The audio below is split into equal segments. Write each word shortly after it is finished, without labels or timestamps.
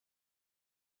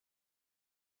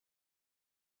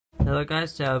Hello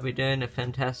guys, so I'll be doing a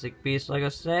Fantastic Beasts Lego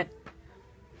set.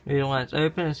 The reason why it's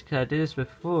open is because I did this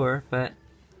before, but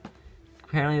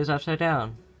apparently it's upside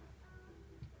down.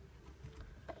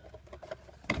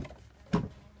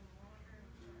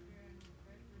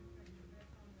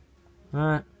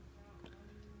 Alright,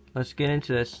 let's get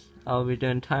into this. I'll be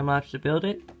doing time lapse to build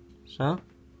it, so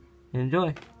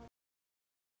enjoy.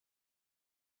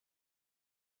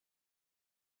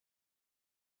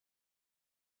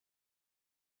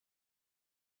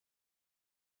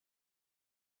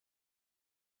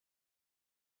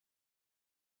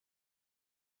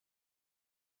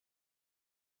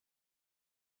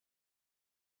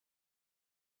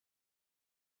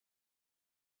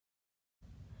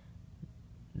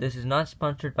 This is not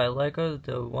sponsored by Lego,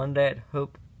 though one day I'd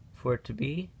hope for it to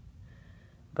be.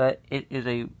 But it is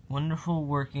a wonderful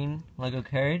working Lego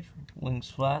carriage,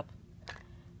 wings flap,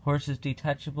 horses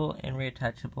detachable and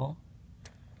reattachable.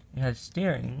 It has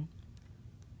steering.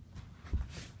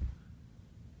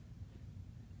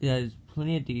 It has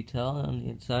plenty of detail on the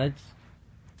insides.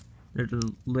 There's a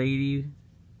lady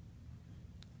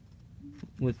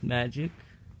with magic,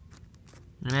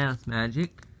 a man with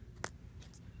magic.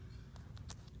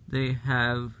 They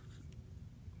have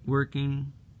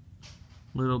working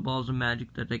little balls of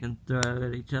magic that they can throw out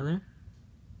at each other.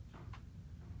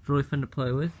 It's really fun to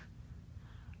play with.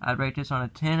 I'd rate this on a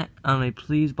 10 on a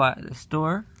please buy at the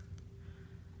store.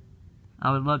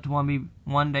 I would love to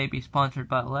one day be sponsored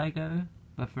by Lego,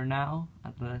 but for now,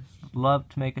 I'd love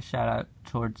to make a shout out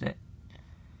towards it.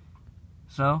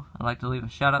 So, I'd like to leave a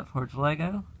shout out towards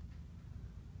Lego.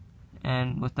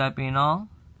 And with that being all,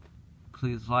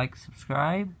 please like,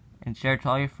 subscribe, and share it to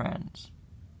all your friends.